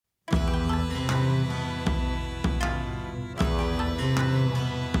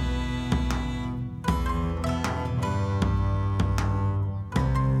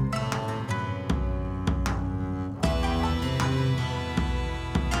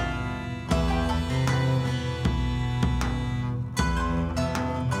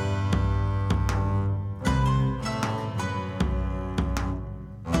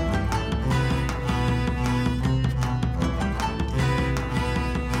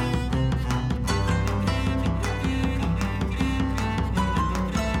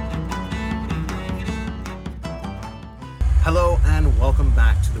Hello and welcome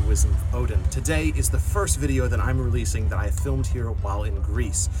back to the Wisdom of Odin. Today is the first video that I'm releasing that I filmed here while in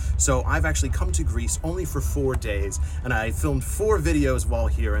Greece. So I've actually come to Greece only for 4 days and I filmed 4 videos while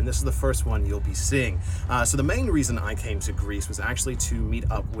here, and this is the first one you'll be seeing. So the main reason I came to Greece was actually to meet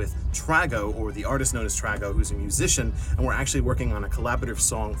up with Trago, or the artist known as Trago, who's a musician, and we're actually working on a collaborative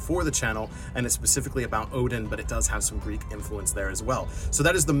song for the channel, and it's specifically about Odin, but it does have some Greek influence there as well. So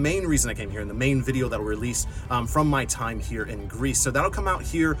that is the main reason I came here, and the main video that will release from my time here in Greece. So that'll come out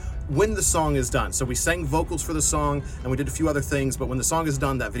here when the song is done. So we sang vocals for the song and we did a few other things, but when the song is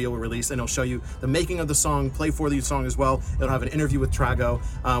done, that video will release and it'll show you the making of the song, play for the song as well. It'll have an interview with Trago,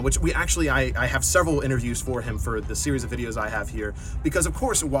 which I have several interviews for him for the series of videos I have here, because of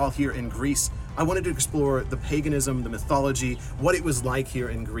course, while here in Greece, I wanted to explore the paganism, the mythology, what it was like here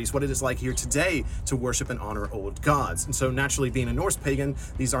in Greece, what it is like here today to worship and honor old gods. And so naturally, being a Norse pagan,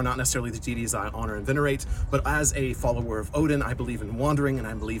 these are not necessarily the deities I honor and venerate, but as a follower of Odin, I believe in wandering and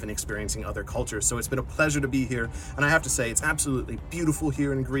I believe in experiencing other cultures. So it's been a pleasure to be here, and I have to say it's absolutely beautiful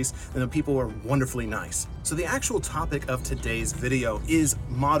here in Greece and the people are wonderfully nice. So the actual topic of today's video is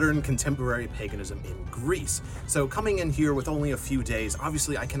modern contemporary paganism in Greece. So coming in here with only a few days,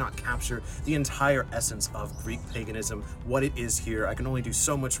 obviously I cannot capture the entire essence of Greek paganism, what it is here. I can only do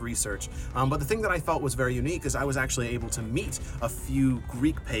so much research. But the thing that I felt was very unique is I was actually able to meet a few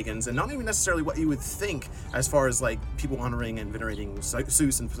Greek pagans, and not even necessarily what you would think as far as like people honoring and venerating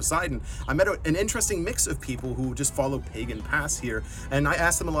Zeus and Poseidon. I met an interesting mix of people who just follow pagan paths here, and I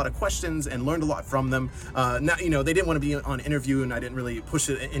asked them a lot of questions and learned a lot from them. Now, you know, they didn't want to be on interview and I didn't really push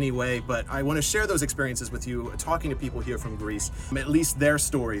it anyway, but I want to share those experiences with you, talking to people here from Greece, at least their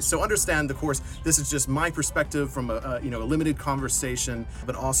stories. So understand, of course, this is just my perspective from a limited conversation,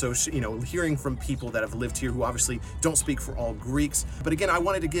 but also, hearing from people that have lived here who obviously don't speak for all Greeks. But again, I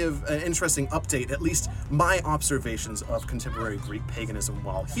wanted to give an interesting update, at least my observations of contemporary Greek paganism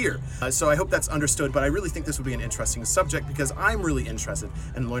while here. So I hope that's understood, but I really think this would be an interesting subject because I'm really interested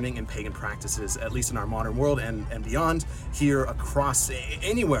in learning in pagan practices, at least in our modern world and beyond, here across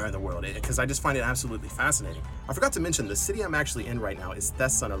anywhere in the world, because I just find it absolutely fascinating. I forgot to mention the city I'm actually in right now is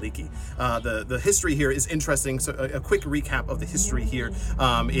Thessaloniki. The history here is interesting. So a quick recap of the history here.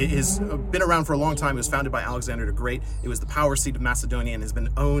 It has been around for a long time. It was founded by Alexander the Great. It was the power seat of Macedonia and has been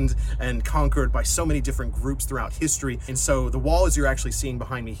owned and conquered by so many different groups throughout history. And so the walls you're actually seeing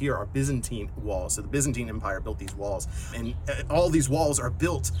behind me here are Byzantine walls. So the Byzantine Empire built these walls, and all these walls are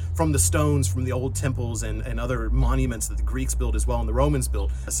built from the stones from the old temples and other monuments that the Greeks built as well and the Romans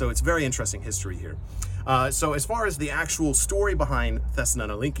built. So it's very interesting history here. So as far as the actual story behind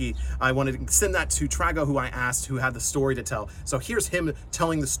Thessaloniki, I wanted to send that to Trago, who I asked, who had the story to tell. So here's him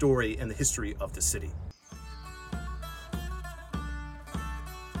telling the story and the history of the city.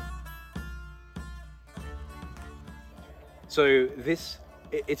 So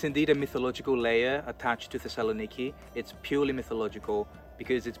it's indeed a mythological layer attached to Thessaloniki. It's purely mythological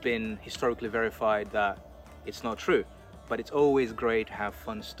because it's been historically verified that it's not true. But it's always great to have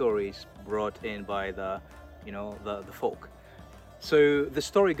fun stories brought in by the folk. So the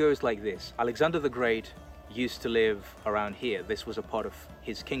story goes like this. Alexander the Great used to live around here. This was a part of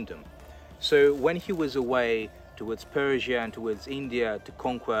his kingdom. So when he was away towards Persia and towards India to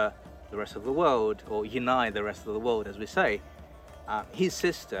conquer the rest of the world, or unite the rest of the world, as we say, his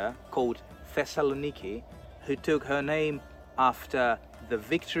sister, called Thessaloniki, who took her name after the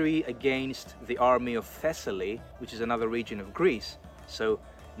victory against the army of Thessaly, which is another region of Greece. So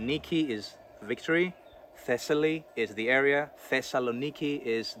Niki is victory, Thessaly is the area, Thessaloniki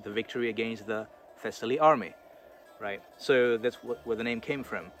is the victory against the Thessaly army, right? So that's where the name came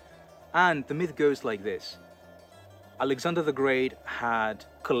from. And the myth goes like this. Alexander the Great had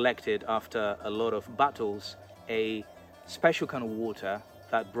collected, after a lot of battles, a special kind of water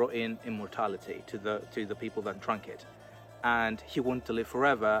that brought in immortality to the people that drank it. And he wanted to live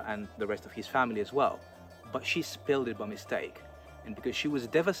forever, and the rest of his family as well. But she spilled it by mistake. And because she was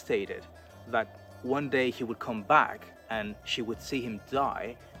devastated that one day he would come back and she would see him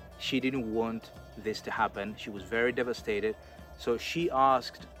die, she didn't want this to happen. She was very devastated. So she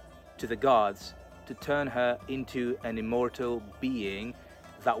asked to the gods to turn her into an immortal being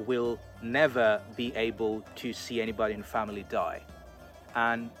that will never be able to see anybody in family die.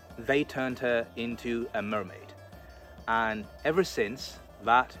 And they turned her into a mermaid. And ever since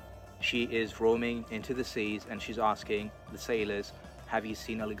that, she is roaming into the seas and she's asking the sailors, have you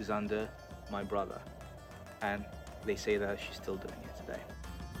seen Alexander, my brother? And they say that she's still doing it today.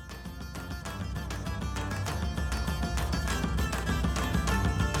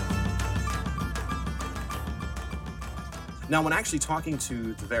 Now, when actually talking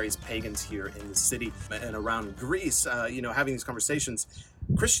to the various pagans here in the city and around Greece, having these conversations,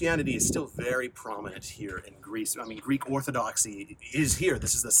 Christianity is still very prominent here in Greece. I mean, Greek Orthodoxy is here.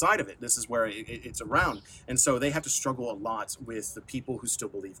 This is the side of it. This is where it's around. And so they have to struggle a lot with the people who still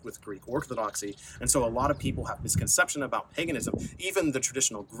believe with Greek Orthodoxy. And so a lot of people have misconception about paganism, even the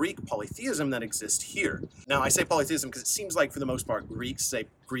traditional Greek polytheism that exists here. Now, I say polytheism because it seems like, for the most part, Greeks say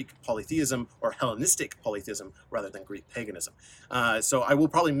Greek polytheism or Hellenistic polytheism rather than Greek paganism. So I will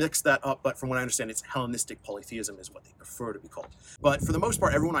probably mix that up, but from what I understand, it's Hellenistic polytheism is what they prefer to be called. But for the most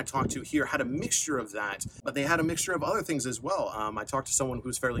part, everyone I talked to here had a mixture of that, but they had a mixture of other things as well. I talked to someone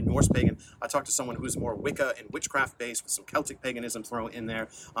who's fairly Norse pagan. I talked to someone who's more Wicca and witchcraft based with some Celtic paganism thrown in there,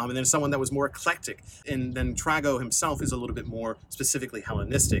 and then someone that was more eclectic. And then Trago himself is a little bit more specifically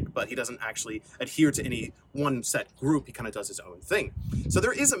Hellenistic, but he doesn't actually adhere to any one set group. He kind of does his own thing. So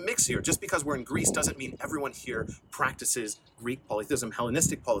there is a mix here. Just because we're in Greece doesn't mean everyone here practices Greek polytheism,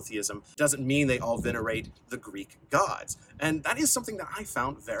 Hellenistic polytheism. Doesn't mean they all venerate the Greek gods. And that is something that I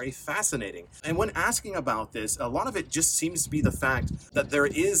found very fascinating. And when asking about this, a lot of it just seems to be the fact that there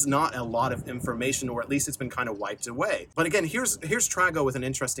is not a lot of information, or at least it's been kind of wiped away. But again, here's Trago with an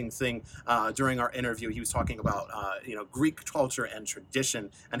interesting thing during our interview. He was talking about Greek culture and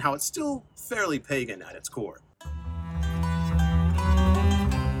tradition and how it's still fairly pagan at its core.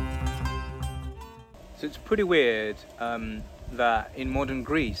 So it's pretty weird that in modern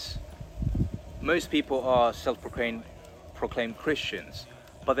Greece, most people are self-proclaimed Christians,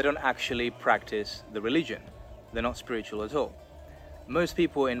 but they don't actually practice the religion. They're not spiritual at all. Most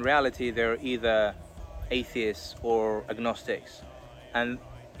people, in reality, they're either atheists or agnostics. And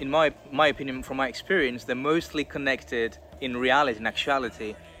in my opinion, from my experience, they're mostly connected in reality, in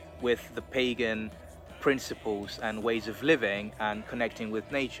actuality, with the pagan principles and ways of living and connecting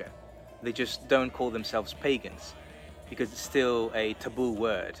with nature. They just don't call themselves pagans because it's still a taboo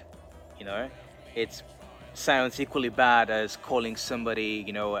word, It sounds equally bad as calling somebody,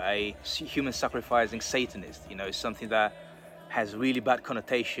 a human sacrificing Satanist, something that has really bad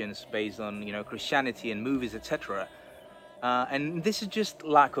connotations based on, Christianity and movies, etc. And this is just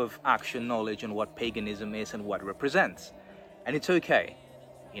lack of actual knowledge on what paganism is and what it represents. And it's okay,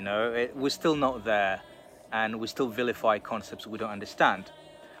 we're still not there, and we still vilify concepts we don't understand.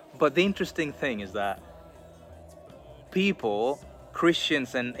 But the interesting thing is that people,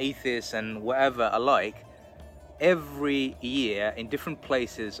 Christians and atheists and whatever alike, every year in different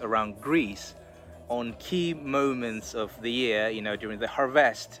places around Greece, on key moments of the year, during the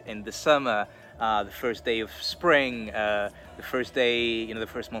harvest, in the summer, the first day of spring, the first day, the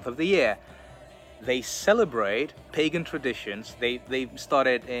first month of the year, they celebrate pagan traditions. They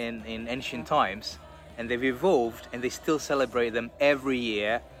started in ancient times, and they've evolved, and they still celebrate them every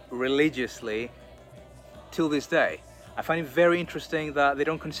year religiously till this day. I find it very interesting that they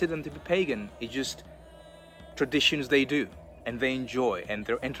don't consider them to be pagan. It's just traditions they do, and they enjoy, and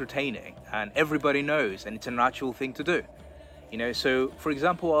they're entertaining, and everybody knows, and it's a natural thing to do. So for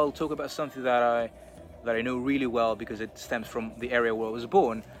example, I'll talk about something that I know really well because it stems from the area where I was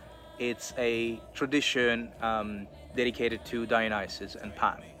born. It's a tradition dedicated to Dionysus and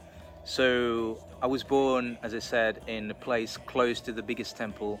Pan. So I was born, as I said, in a place close to the biggest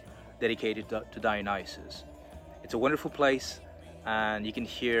temple dedicated to Dionysus. It's a wonderful place, and you can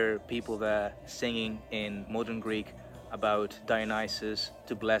hear people there singing in modern Greek about Dionysus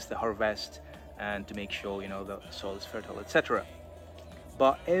to bless the harvest and to make sure, the soil is fertile, etc.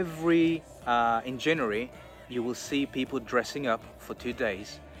 But in January, you will see people dressing up for 2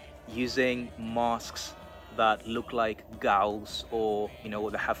 days using masks that look like gulls, or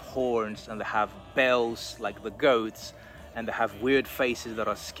they have horns and they have bells like the goats, and they have weird faces that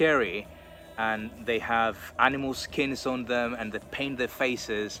are scary, and they have animal skins on them, and they paint their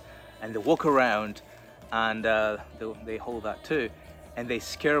faces, and they walk around, and they hold that too, and they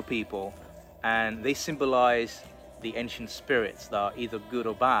scare people, and they symbolize the ancient spirits that are either good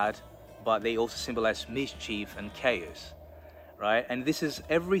or bad, but they also symbolize mischief and chaos, right? And this is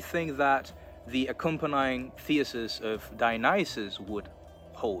everything that the accompanying thesis of Dionysus would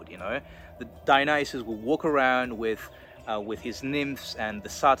hold. The Dionysus would walk around with his nymphs and the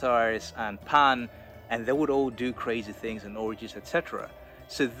satyrs and Pan, and they would all do crazy things and orgies, etc.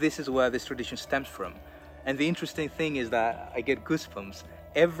 So this is where this tradition stems from. And the interesting thing is that I get goosebumps.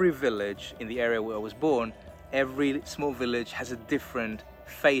 Every village in the area where I was born, every small village has a different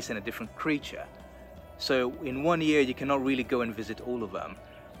face and a different creature. So in 1 year you cannot really go and visit all of them,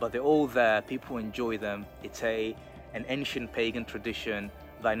 but they're all there, people enjoy them. It's an ancient pagan tradition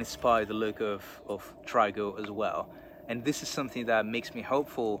that inspired the look of Trago as well. And this is something that makes me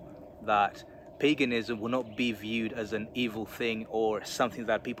hopeful that paganism will not be viewed as an evil thing or something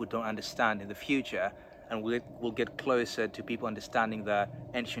that people don't understand in the future, and we'll get closer to people understanding that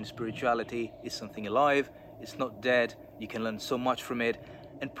ancient spirituality is something alive, it's not dead, you can learn so much from it,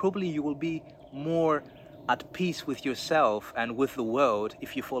 and probably you will be more at peace with yourself and with the world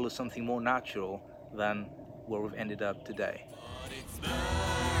if you follow something more natural than where we've ended up today.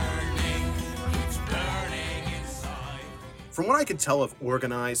 From what I could tell of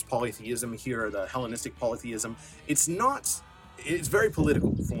organized polytheism here, the Hellenistic Polytheism, it's very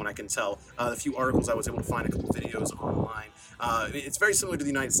political from what I can tell. The few articles I was able to find, a couple videos online, it's very similar to the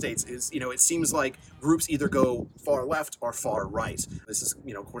United States. It seems like groups either go far left or far right. This is,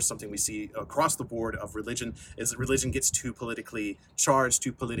 of course, something we see across the board of religion, is that religion gets too politically charged,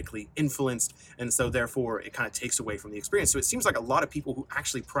 too politically influenced, and so therefore it kind of takes away from the experience. So it seems like a lot of people who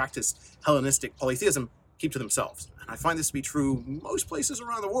actually practice Hellenistic polytheism keep to themselves. And I find this to be true most places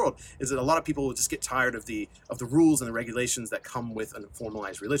around the world, is that a lot of people just get tired of the rules and the regulations that come with a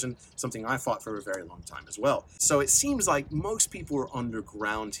formalized religion, something I fought for a very long time as well. So it seems like most people are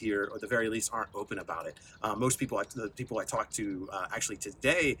underground here, or at the very least aren't open about it. Most people, the people I talked to actually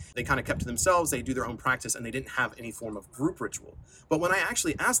today, they kind of kept to themselves, they do their own practice, and they didn't have any form of group ritual. But when I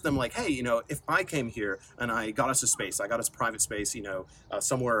actually asked them, like, hey, if I came here and I got us a space, I got us private space,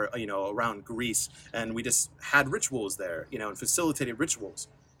 somewhere, around Greece, and we just had rituals there, and facilitated rituals,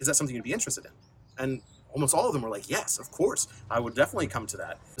 is that something you'd be interested in? And almost all of them were like, yes, of course, I would definitely come to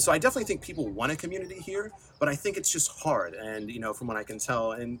that. So I definitely think people want a community here, but I think it's just hard. And, from what I can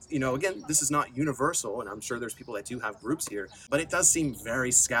tell, and, again, this is not universal, and I'm sure there's people that do have groups here, but it does seem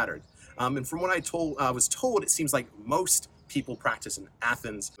very scattered. And from what I was told, it seems like most people practice in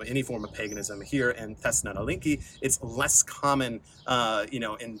Athens, any form of paganism. Here in Thessaloniki, it's less common,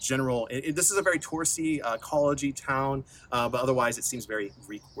 in general. This is a very touristy, college-y town, but otherwise it seems very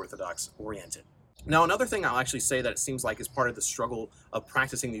Greek Orthodox oriented. Now, another thing I'll actually say that it seems like is part of the struggle of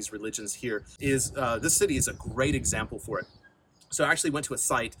practicing these religions here is this city is a great example for it. So I actually went to a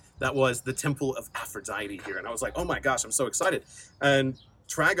site that was the Temple of Aphrodite here, and I was like, oh my gosh, I'm so excited. And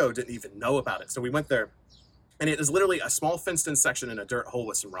Trago didn't even know about it. So we went there, and it is literally a small fenced-in section in a dirt hole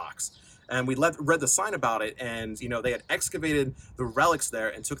with some rocks. And we read the sign about it, and they had excavated the relics there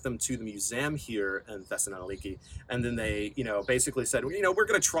and took them to the museum here in Thessaloniki. And then they, basically said, we're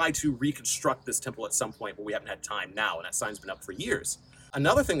going to try to reconstruct this temple at some point, but we haven't had time now. And that sign's been up for years.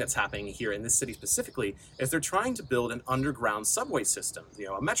 Another thing that's happening here in this city specifically is they're trying to build an underground subway system,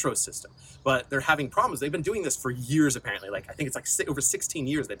 a metro system, but they're having problems. They've been doing this for years, apparently. I think it's over 16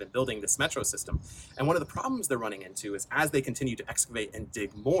 years they've been building this metro system. And one of the problems they're running into is as they continue to excavate and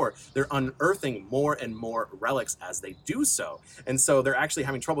dig more, they're unearthing more and more relics as they do so. And so they're actually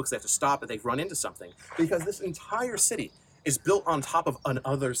having trouble because they have to stop, and they've run into something, because this entire city is built on top of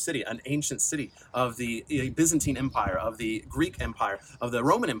another city, an ancient city of the Byzantine Empire, of the Greek Empire, of the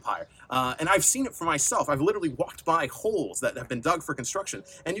Roman Empire. And I've seen it for myself. I've literally walked by holes that have been dug for construction,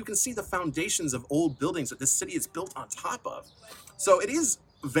 and you can see the foundations of old buildings that this city is built on top of. So it is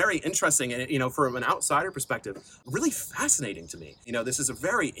very interesting, and from an outsider perspective, really fascinating to me. This is a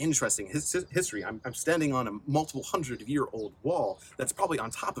very interesting history. I'm standing on a multiple 100-year-old wall that's probably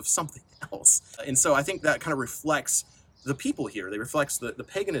on top of something else. And so I think that kind of reflects the people here. They reflects the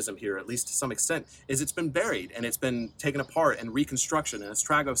paganism here, at least to some extent, is it's been buried and it's been taken apart and reconstruction. And as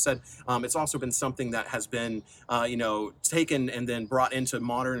Trago said, it's also been something that has been, taken and then brought into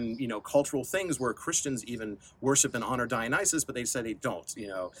modern, cultural things where Christians even worship and honor Dionysus, but they say they don't,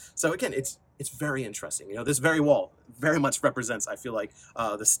 So again, it's very interesting. This very wall very much represents, I feel like,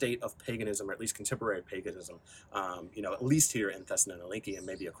 the state of paganism, or at least contemporary paganism, at least here in Thessaloniki and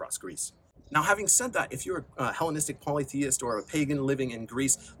maybe across Greece. Now, having said that, if you're a Hellenistic polytheist or a pagan living in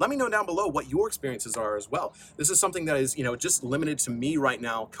Greece, let me know down below what your experiences are as well. This is something that is, just limited to me right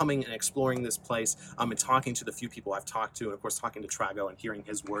now, coming and exploring this place, and talking to the few people I've talked to, and of course talking to Trago and hearing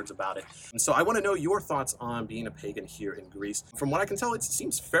his words about it. And so I want to know your thoughts on being a pagan here in Greece. From what I can tell, it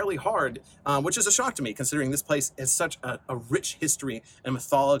seems fairly hard, which is a shock to me, considering this place has such a rich history and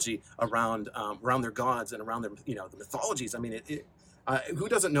mythology around their gods and around their, the mythologies. I mean, who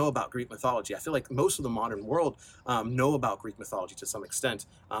doesn't know about Greek mythology? I feel like most of the modern world know about Greek mythology to some extent.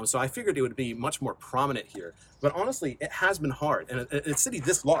 So I figured it would be much more prominent here. But honestly, it has been hard. And a city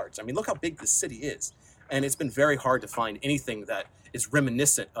this large, I mean, look how big this city is. And it's been very hard to find anything that is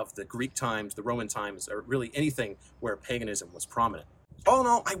reminiscent of the Greek times, the Roman times, or really anything where paganism was prominent. All in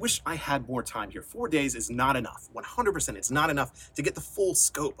all, I wish I had more time here. 4 days is not enough. 100%, it's not enough to get the full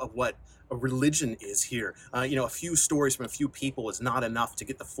scope of what a religion is here. You know, a few stories from a few people is not enough to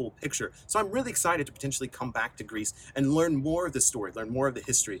get the full picture. So I'm really excited to potentially come back to Greece and learn more of the story, learn more of the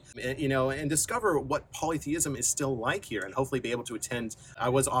history, you know, and discover what polytheism is still like here, and hopefully be able to attend. I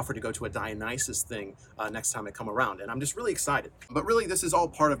was offered to go to a Dionysus thing next time I come around, and I'm just really excited. But really, this is all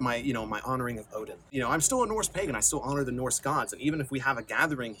part of my, you know, my honoring of Odin. You know, I'm still a Norse pagan. I still honor the Norse gods, and even if we have a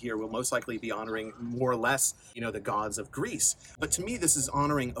gathering here, we'll most likely be honoring more or less, you know, the gods of Greece. But to me, this is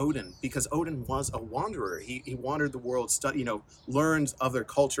honoring Odin, because Odin was a wanderer. He wandered the world, you know, learned other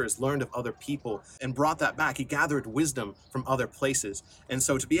cultures, learned of other people, and brought that back. He gathered wisdom from other places. And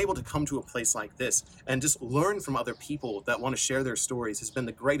so to be able to come to a place like this and just learn from other people that want to share their stories has been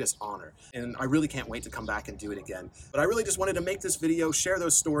the greatest honor. And I really can't wait to come back and do it again. But I really just wanted to make this video, share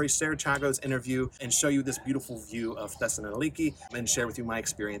those stories, share Chago's interview, and show you this beautiful view of Thessaloniki and share with you my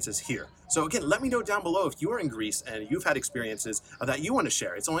experiences here. So again, let me know down below if you are in Greece and you've had experiences that you want to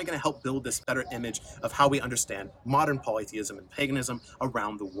share. It's only going to help build this better image of how we understand modern polytheism and paganism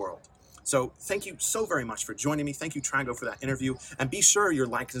around the world. So thank you so very much for joining me. Thank you, Trago, for that interview. And be sure you're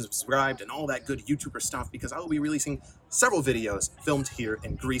liked and subscribed and all that good YouTuber stuff, because I will be releasing several videos filmed here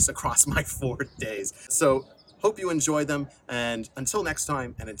in Greece across my 4 days. So hope you enjoy them. And until next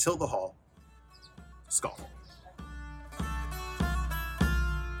time, and until the hall, Skull.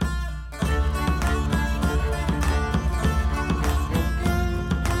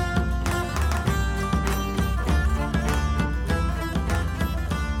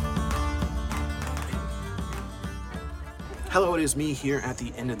 Hello, it is me here at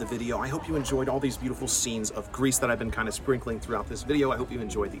the end of the video. I hope you enjoyed all these beautiful scenes of Greece that I've been kind of sprinkling throughout this video. I hope you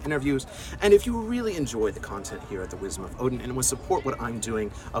enjoyed the interviews. And if you really enjoyed the content here at the Wisdom of Odin and would support what I'm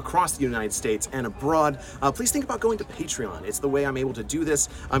doing across the United States and abroad, please think about going to Patreon. It's the way I'm able to do this.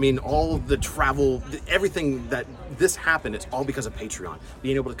 I mean, all the travel, everything that this happened, it's all because of Patreon.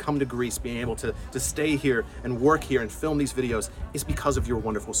 Being able to come to Greece, being able to stay here and work here and film these videos is because of your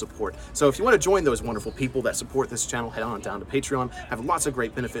wonderful support. So if you want to join those wonderful people that support this channel, head on down to Patreon. Have lots of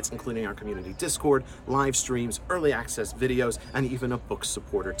great benefits, including our community Discord, live streams, early access videos, and even a book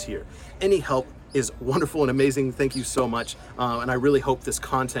supporter tier. Any help is wonderful and amazing. Thank you so much. And I really hope this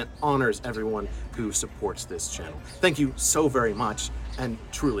content honors everyone who supports this channel. Thank you so very much. And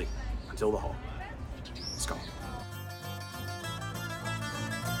truly, until the hall, Skull.